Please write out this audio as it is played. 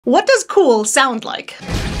What does cool sound like?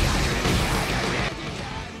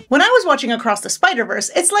 When I was watching Across the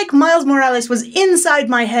Spider-Verse, it's like Miles Morales was inside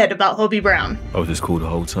my head about Hobie Brown. I was just cool the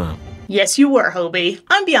whole time. Yes, you were, Hobie.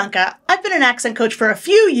 I'm Bianca. I've been an accent coach for a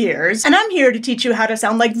few years, and I'm here to teach you how to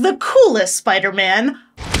sound like the coolest Spider-Man.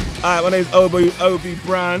 Alright, my name's Obi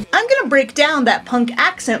Brown. I'm gonna break down that punk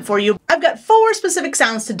accent for you. I've got 4 specific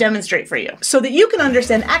sounds to demonstrate for you, so that you can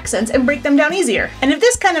understand accents and break them down easier. And if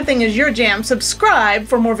this kind of thing is your jam, subscribe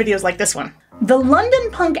for more videos like this one. The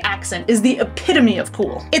London punk accent is the epitome of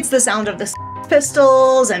cool. It's the sound of the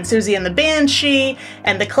Pistols, and Susie and the Banshee,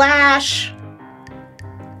 and the Clash.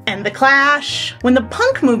 And the Clash. When the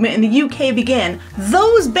punk movement in the UK began,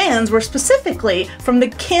 those bands were specifically from the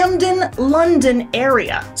Camden, London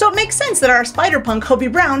area. So it makes sense that our Spider-Punk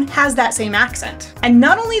Hobie Brown has that same accent. And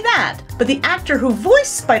not only that, but the actor who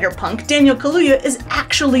voiced Spider-Punk, Daniel Kalyuua, is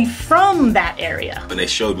actually from that area. When they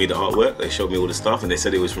showed me the artwork, they showed me all the stuff, and they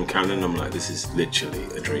said it was from Camden. I'm like, this is literally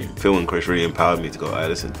a dream. Phil and Chris really empowered me to go, hey,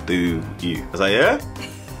 listen, do you. I was like, yeah?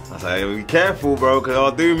 I was like, be careful, bro, because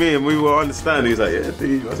I'll do me and we will understand. He's like, yeah, do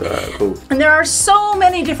you. I was like, alright, cool. And there are so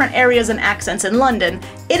many different areas and accents in London,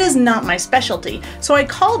 it is not my specialty. So I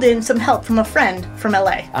called in some help from a friend from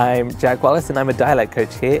LA. I'm Jack Wallace and I'm a dialect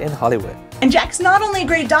coach here in Hollywood. And Jack's not only a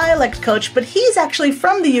great dialect coach, but he's actually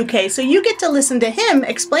from the UK, so you get to listen to him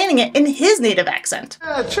explaining it in his native accent.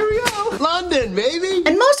 Yeah, cheerio! London, baby!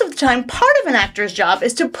 And most of the time, part of an actor's job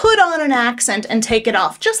is to put on an accent and take it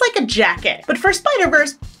off, just like a jacket. But for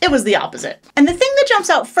Spider-Verse, it was the opposite. And the thing that jumps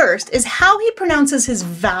out first is how he pronounces his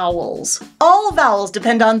vowels. All vowels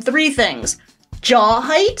depend on 3 things: jaw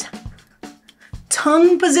height,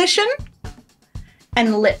 tongue position,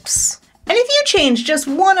 and lips. And if you change just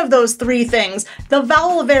one of those 3 things, the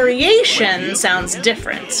vowel variation sounds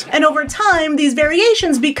different. And over time, these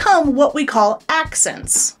variations become what we call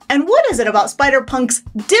accents. And what is it about Spider-Punk's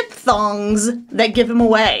diphthongs that give him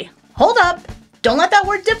away? Hold up! Don't let that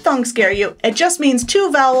word diphthong scare you. It just means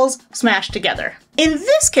 2 vowels smashed together. In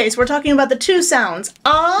this case, we're talking about the 2 sounds,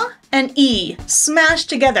 ah and e, smashed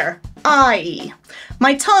together, I.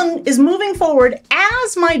 My tongue is moving forward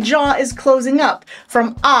as my jaw is closing up,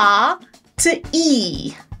 from ah to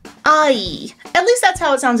e. I. At least that's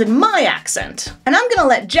how it sounds in my accent. And I'm gonna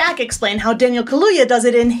let Jack explain how Daniel Kalyuua does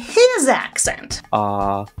it in his accent.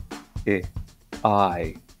 I.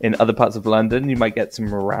 In other parts of London, you might get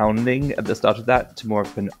some rounding at the start of that to more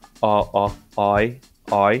of an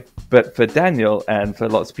I. But for Daniel and for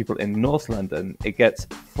lots of people in North London, it gets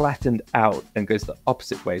flattened out and goes the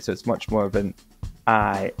opposite way. So it's much more of an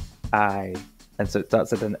I. And so it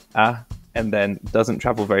starts at an and then doesn't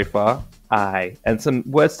travel very far. I. And some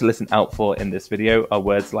words to listen out for in this video are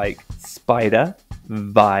words like spider,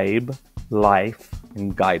 vibe, life,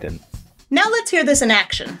 and guidance. Now let's hear this in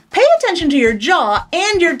action. Pay attention to your jaw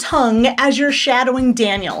and your tongue as you're shadowing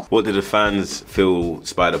Daniel. What did the fans feel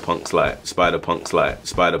Spider-Punk's like? Spider-Punk's like?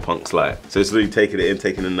 Spider-Punk's like? So it's really taking it in,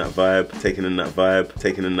 taking in that vibe, taking in that vibe,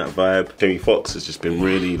 taking in that vibe. Jamie Foxx has just been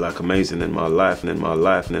really like amazing in my life and in my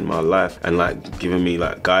life and in my life, and like giving me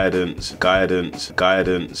like guidance.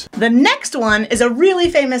 The next one is a really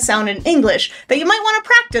famous sound in English that you might want to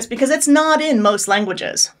practice because it's not in most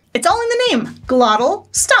languages. It's all in the name. Glottal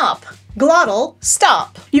stop. Glottal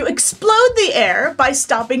stop. You explode the air by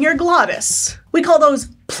stopping your glottis. We call those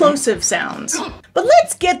plosive sounds. But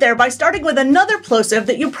let's get there by starting with another plosive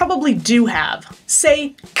that you probably do have.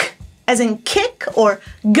 Say k as in kick or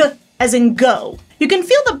g as in go. You can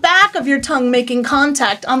feel the back of your tongue making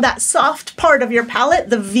contact on that soft part of your palate,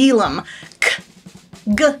 the velum. K,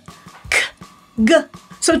 g, k, g.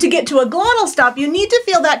 So to get to a glottal stop, you need to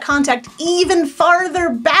feel that contact even farther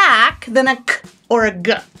back than a k or a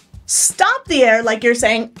g. Stop the air like you're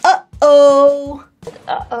saying, uh-oh.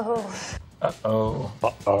 Uh-oh. Uh-oh.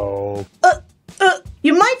 Uh-oh.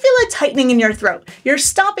 You might feel a tightening in your throat. You're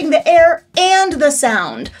stopping the air and the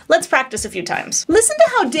sound. Let's practice a few times. Listen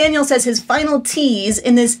to how Daniel says his final T's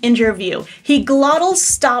in this interview. He glottal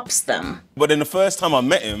stops them. But then the first time I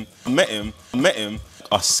met him,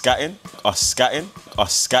 us scatting.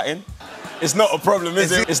 It's not a problem,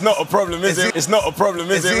 is it? It's not a problem, is it? It's not a problem,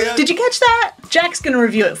 is it? Did you catch that? Jack's gonna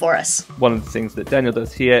review it for us. One of the things that Daniel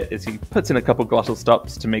does here is he puts in a couple glottal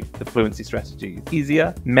stops to make the fluency strategy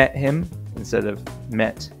easier. Met him instead of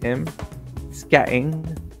met him.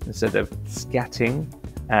 Scatting instead of scatting.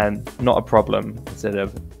 And not a problem instead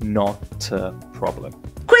of not a problem.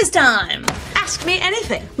 Quiz time! Ask me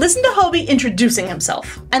anything. Listen to Hobie introducing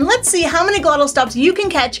himself. And let's see how many glottal stops you can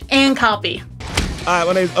catch and copy. Alright,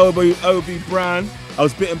 my name's Obi Brown. I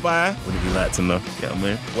was bitten by. What did you like to know? Yeah,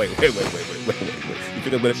 man. Wait. You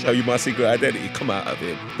think I'm gonna show you my secret identity? Come out of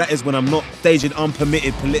it. That is when I'm not staging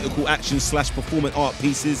unpermitted political action / performing art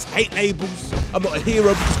pieces. Hate labels. I'm not a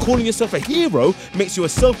hero because calling yourself a hero makes you a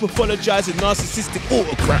self-pathologizing narcissistic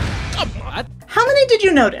autocrat. Come on. How many did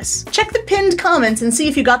you notice? Check the pinned comments and see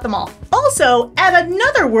if you got them all. Also, add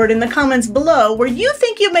another word in the comments below where you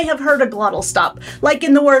think you may have heard a glottal stop, like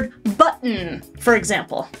in the word button, for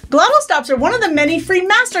example. Glottal stops are one of the many free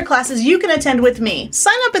masterclasses you can attend with me.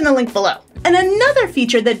 Sign up in the link below. And another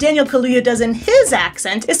feature that Daniel Kalyuua does in his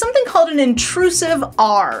accent is something called an intrusive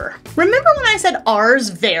R. Remember when I said R's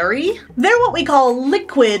vary? They're what we call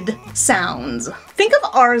liquid sounds. Think of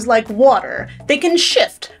R's like water. They can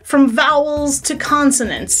shift from vowels to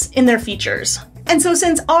consonants in their features. And so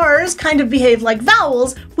since R's kind of behave like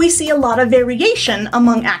vowels, we see a lot of variation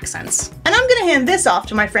among accents. And I'm gonna hand this off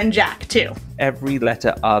to my friend Jack, too. Every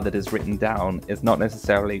letter R that is written down is not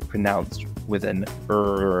necessarily pronounced with an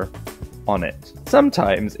on it.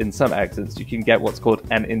 Sometimes, in some accents, you can get what's called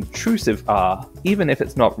an intrusive R, even if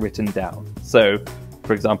it's not written down. So,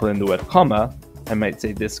 for example, in the word comma, I might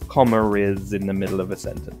say this comma is in the middle of a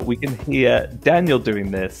sentence. We can hear Daniel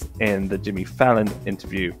doing this in the Jimmy Fallon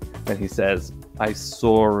interview when he says, I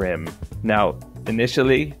saw him. Now,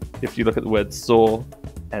 initially, if you look at the word saw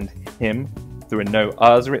and him, there are no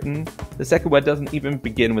R's written. The second word doesn't even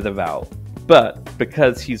begin with a vowel. But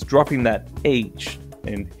because he's dropping that H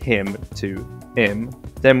in him to im,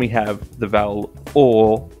 then we have the vowel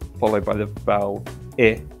or followed by the vowel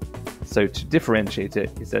I. So to differentiate it,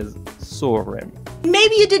 he says saw him.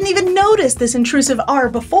 Maybe you didn't even notice this intrusive R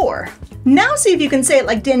before. Now see if you can say it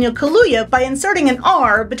like Daniel Kalyuua by inserting an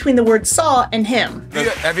R between the word saw and him.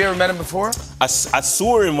 Have you ever met him before? I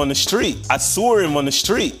saw him on the street. I saw him on the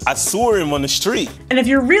street. I saw him on the street. And if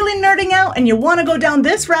you're really nerding out and you want to go down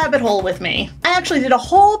this rabbit hole with me, I actually did a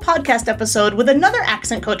whole podcast episode with another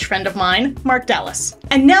accent coach friend of mine, Mark Dallas.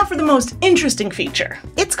 And now for the most interesting feature.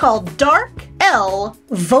 It's called Dark L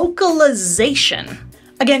vocalization.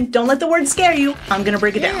 Again, don't let the word scare you. I'm gonna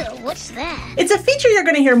break it down. Ew, what's that? It's a feature you're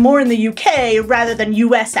gonna hear more in the UK rather than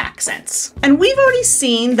US accents. And we've already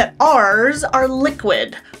seen that R's are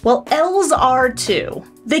liquid, while L's are too.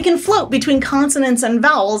 They can float between consonants and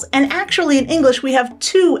vowels, and actually in English we have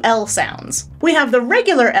two L sounds. We have the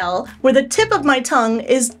regular L, where the tip of my tongue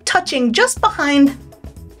is touching just behind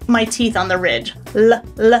my teeth on the ridge. L,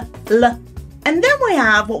 L, L. And then we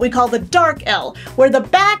have what we call the dark L, where the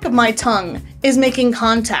back of my tongue is making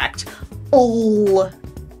contact. Ol,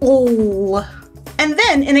 ol. And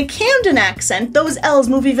then in a Camden accent, those L's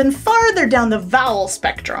move even farther down the vowel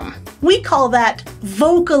spectrum. We call that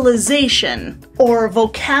vocalization, or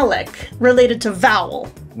vocalic, related to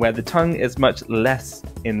vowel. Where the tongue is much less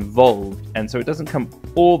involved, and so it doesn't come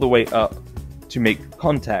all the way up to make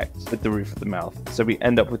contact with the roof of the mouth. So we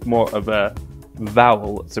end up with more of a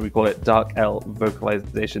vowel, so we call it dark L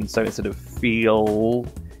vocalization. So instead of feel,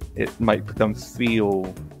 it might become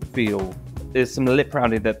feel. There's some lip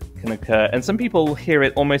rounding that can occur, and some people hear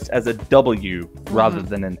it almost as a W rather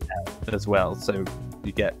than an L as well. So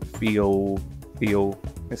you get feel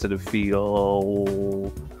instead of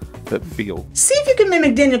feel, but feel. See if you can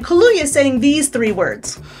mimic Daniel Kalyuua saying these three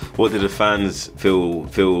words. What did the fans feel?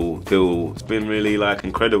 It's been really like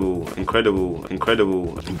incredible.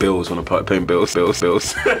 Bills when I'm paying bills.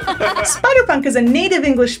 Spiderpunk is a native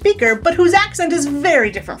English speaker, but whose accent is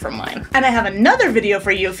very different from mine. And I have another video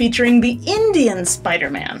for you featuring the Indian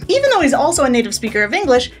Spider-Man. Even though he's also a native speaker of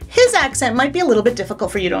English, his accent might be a little bit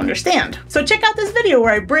difficult for you to understand. So check out this video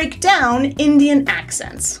where I break down Indian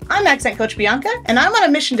accents. I'm Accent Coach Bianca, and I'm on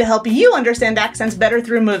a mission to help you understand accents better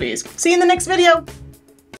through movies. See you in the next video.